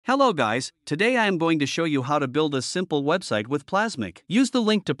Hello guys, today I am going to show you how to build a simple website with Plasmic. Use the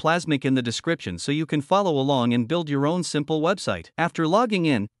link to Plasmic in the description so you can follow along and build your own simple website. After logging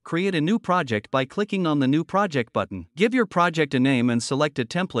in, create a new project by clicking on the New Project button. Give your project a name and select a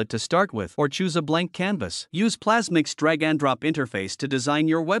template to start with, or choose a blank canvas. Use Plasmic's drag-and-drop interface to design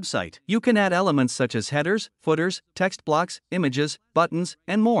your website. You can add elements such as headers, footers, text blocks, images, buttons,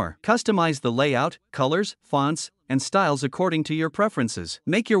 and more. Customize the layout, colors, fonts, and styles according to your preferences.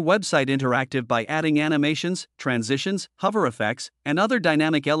 Make your website interactive by adding animations, transitions, hover effects, and other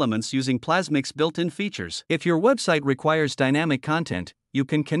dynamic elements using Plasmic's built-in features. If your website requires dynamic content, you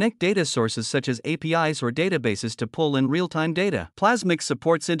can connect data sources such as APIs or databases to pull in real-time data. Plasmic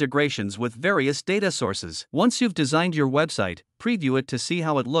supports integrations with various data sources. Once you've designed your website, preview it to see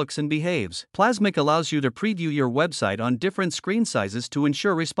how it looks and behaves. Plasmic allows you to preview your website on different screen sizes to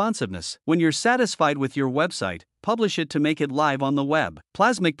ensure responsiveness. When you're satisfied with your website, publish it to make it live on the web.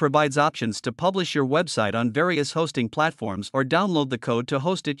 Plasmic provides options to publish your website on various hosting platforms or download the code to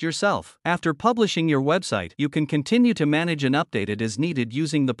host it yourself. After publishing your website, you can continue to manage and update it as needed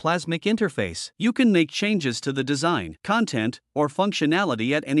using the Plasmic interface. You can make changes to the design, content, or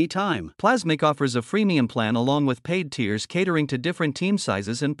functionality at any time. Plasmic offers a freemium plan along with paid tiers catering to different team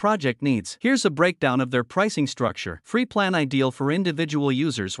sizes and project needs. Here's a breakdown of their pricing structure. Free plan ideal for individual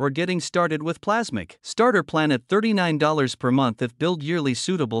users or getting started with Plasmic. Starter plan at $39 per month if billed yearly,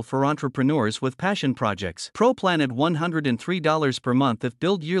 suitable for entrepreneurs with passion projects. Pro plan at $103 per month if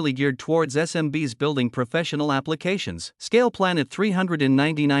billed yearly, geared towards SMBs building professional applications. Scale plan at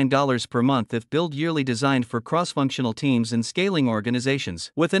 $399 per month if billed yearly, designed for cross-functional teams and scaling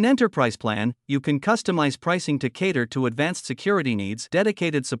organizations. With an enterprise plan, you can customize pricing to cater to advanced security needs,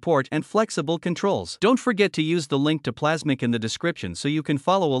 dedicated support, and flexible controls. Don't forget to use the link to Plasmic in the description so you can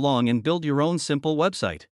follow along and build your own simple website.